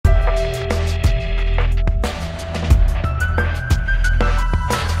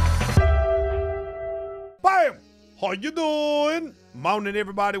What you doing? Morning,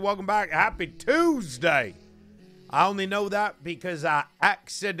 everybody. Welcome back. Happy Tuesday. I only know that because I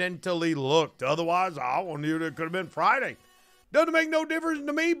accidentally looked. Otherwise, I knew it could have been Friday. Doesn't make no difference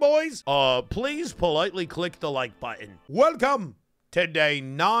to me, boys. Please politely click the like button. Welcome to day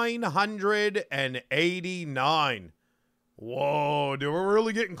 989. Whoa, dude, we're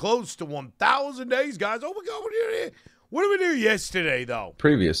really getting close to 1,000 days, guys. Oh my God, what did we do yesterday, though?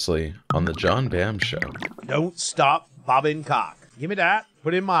 Previously on the John Bam Show. Don't stop bobbing cock. Give me that.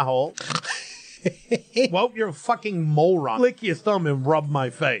 Put it in my hole. Well, you're a fucking moron. Lick your thumb and rub my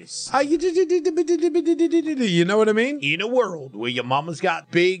face. You know what I mean? In a world where your mama's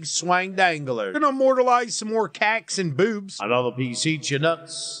got big swang danglers, gonna immortalize some more cacks and boobs. Another piece eats your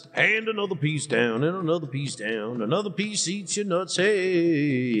nuts, and another piece down, and another piece down, another piece eats your nuts.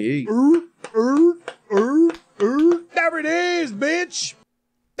 Hey. There it is, bitch.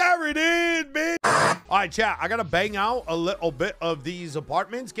 There it is, bitch. All right, chat, I got to bang out a little bit of these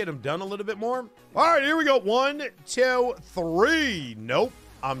apartments, get them done a little bit more. All right, here we go. 1, 2, 3. Nope,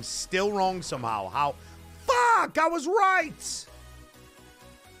 I'm still wrong somehow. How? Fuck, I was right.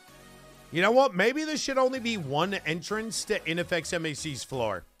 You know what? Maybe there should only be one entrance to NFX MHC's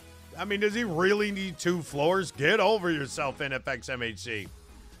floor. I mean, does he really need 2 floors? Get over yourself, NFX MHC.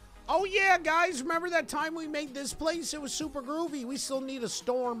 Oh, yeah, guys, remember that time we made this place? It was super groovy. We still need a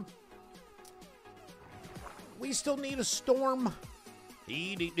storm. We still need a storm.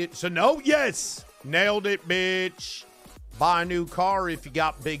 So, no, yes. Nailed it, bitch. Buy a new car if you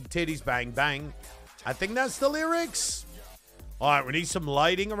got big titties, bang, bang. I think that's the lyrics. All right, we need some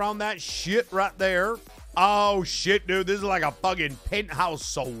lighting around that shit right there. Oh, shit, dude. This is like a fucking penthouse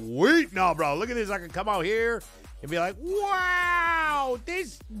suite. No, bro, look at this. I can come out here and be like, wow,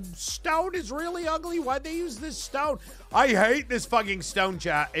 this stone is really ugly. Why'd they use this stone? I hate this fucking stone,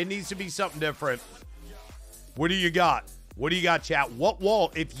 chat. It needs to be something different. What do you got? What do you got, chat? What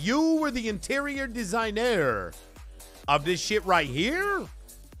wall? If you were the interior designer of this shit right here,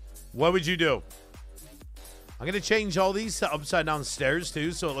 what would you do? I'm going to change all these to upside down stairs,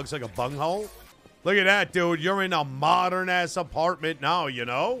 too, so it looks like a bunghole. Look at that, dude. You're in a modern-ass apartment now, you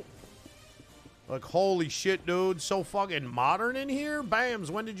know? Like, holy shit, dude. So fucking modern in here? Bams,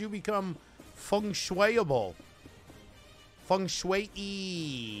 when did you become feng shuiable? Feng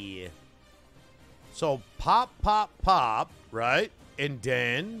shui-y. So, pop, pop, pop, right? And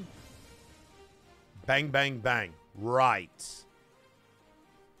then, bang, bang, bang. Right.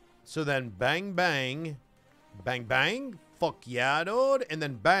 So then, bang, bang, bang, bang. Fuck yeah, dude. And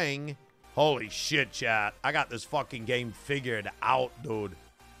then bang. Holy shit, chat. I got this fucking game figured out, dude.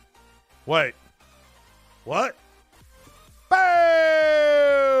 Wait. What? Boom!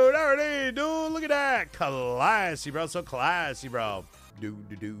 There it is, dude. Look at that. Classy, bro. So classy, bro.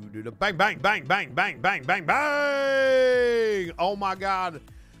 Bang, bang, bang, bang, bang, bang, bang, bang. Oh, my God.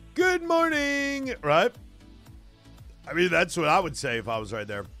 Good morning. Right? I mean, that's what I would say if I was right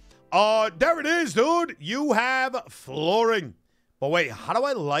there. There it is, dude. You have flooring. But wait, how do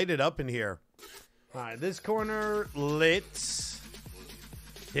I light it up in here? All right, this corner lit.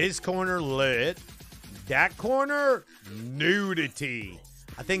 This corner lit. That corner, nudity.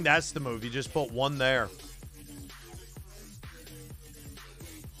 I think that's the move. You just put one there.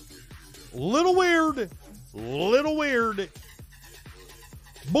 Little weird. Little weird.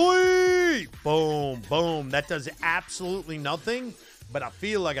 Boy! Boom, boom. That does absolutely nothing, but I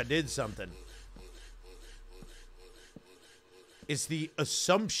feel like I did something. It's the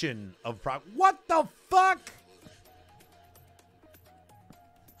assumption of what the fuck?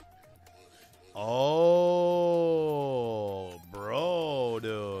 Oh, bro,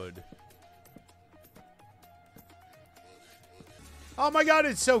 dude. Oh my God,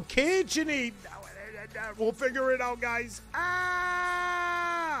 it's so kitcheny. We'll figure it out, guys.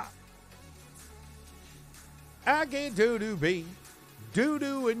 Ah! I get doo-doo be.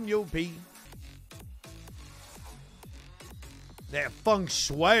 Doo-doo in your pee. That feng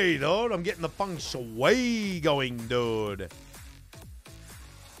shui, dude. I'm getting the feng shui going, dude.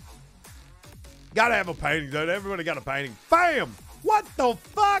 Gotta have a painting, dude. Everybody got a painting. Bam! What the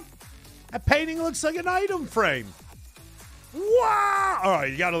fuck? That painting looks like an item frame. Wow! All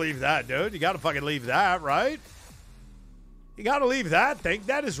right, you gotta leave that, dude. You gotta fucking leave that, right? You gotta leave that thing.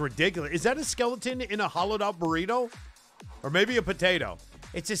 That is ridiculous. Is that a skeleton in a hollowed out burrito? Or maybe a potato?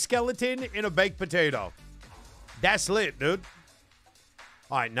 It's a skeleton in a baked potato. That's lit, dude.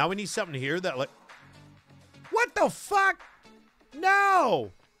 All right, now we need something here that, like, what the fuck?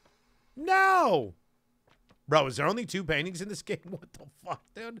 No. No. Bro, is there only 2 paintings in this game? What the fuck,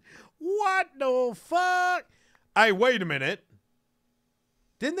 dude? What the fuck? Hey, wait a minute.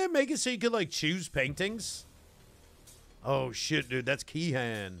 Didn't they make it so you could, like, choose paintings? Oh, shit, dude. That's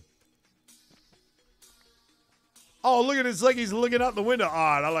Keyhand. Oh, look at this. Like he's looking out the window. Oh,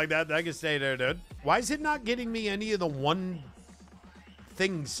 I like that. I can stay there, dude. Why is it not getting me any of the one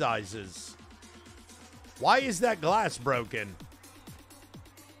thing sizes? Why is that glass broken?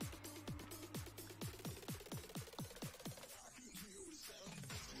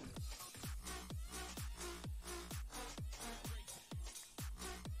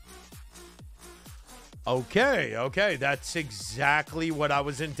 Okay. That's exactly what I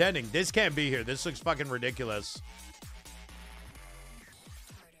was intending. This can't be here. This looks fucking ridiculous.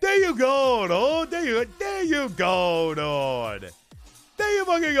 There you go, dude. There you go, dude. There you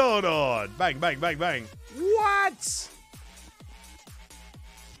fucking go, dude. Bang, bang, bang, bang. What?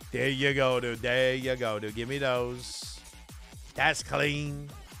 There you go, dude. There you go, dude. Give me those. That's clean.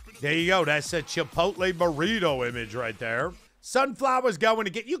 There you go. That's a Chipotle burrito image right there. Sunflower's going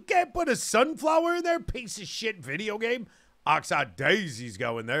to get... You can't put a sunflower in there, piece of shit video game. Oxide Daisy's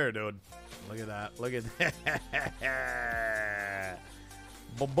going there, dude. Look at that. Look at that.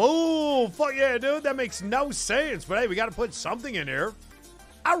 Boom. Fuck yeah, dude. That makes no sense. But hey, we got to put something in here.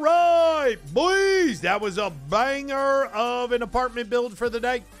 All right, boys. That was a banger of an apartment build for the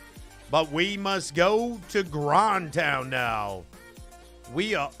day. But we must go to Grindtown now.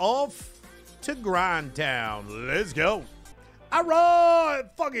 We are off to Grindtown. Let's go. All right,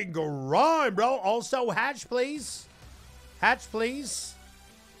 fucking grind, bro. Also, hatch, please. Hatch, please.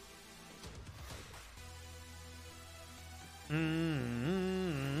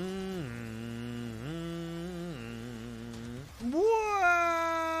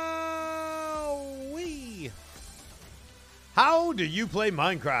 Whoa-wee. How do you play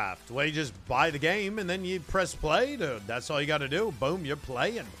Minecraft? Well, you just buy the game and then you press play, dude. That's all you got to do. Boom, you're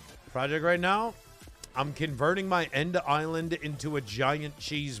playing. Project right now. I'm converting my end island into a giant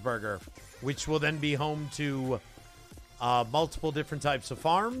cheeseburger, which will then be home to multiple different types of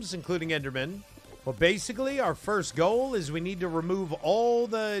farms, including Enderman. But basically, our first goal is we need to remove all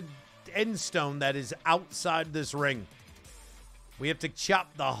the end stone that is outside this ring. We have to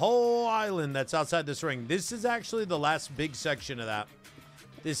chop the whole island that's outside this ring. This is actually the last big section of that.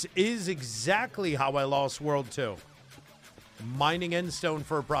 This is exactly how I lost World 2. Mining end stone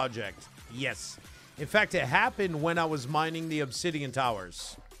for a project. Yes. In fact, it happened when I was mining the obsidian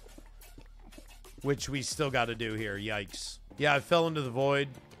towers, which we still got to do here. Yikes. Yeah, I fell into the void.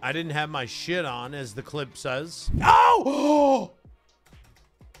 I didn't have my shit on, as the clip says. Oh!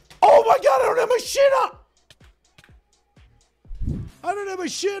 Oh my God, I don't have my shit on! I don't have my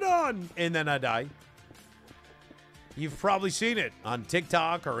shit on! And then I die. You've probably seen it on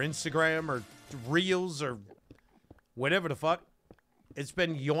TikTok or Instagram or Reels or whatever the fuck. It's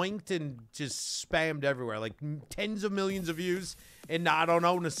been yoinked and just spammed everywhere. Like tens of millions of views. And I don't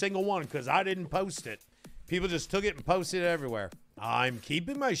own a single one because I didn't post it. People just took it and posted it everywhere. I'm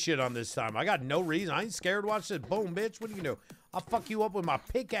keeping my shit on this time. I got no reason. I ain't scared to watch this. Boom, bitch. What are you going to do? I'll fuck you up with my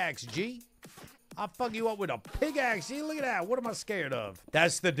pickaxe, G. I'll fuck you up with a pickaxe. See, look at that. What am I scared of?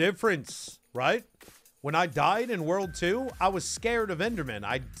 That's the difference, right? When I died in World 2, I was scared of Enderman.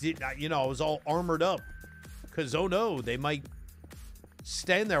 I was all armored up. Because, oh no, they might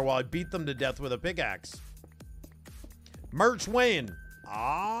stand there while I beat them to death with a pickaxe. Merch win.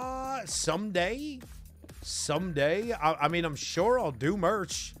 Someday. I mean, I'm sure I'll do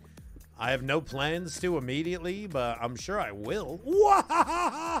merch. I have no plans to immediately, but I'm sure I will.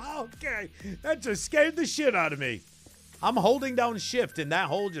 Wow! Okay. That just scared the shit out of me. I'm holding down shift, and that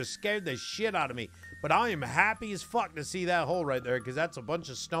hole just scared the shit out of me. But I am happy as fuck to see that hole right there, because that's a bunch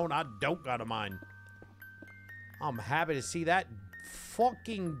of stone I don't got to mine. I'm happy to see that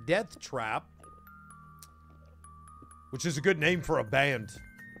fucking death trap, which is a good name for a band.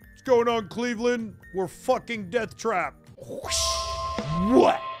 What's going on, Cleveland? We're fucking Death Trap.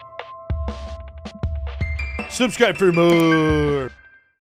 What? Subscribe for more.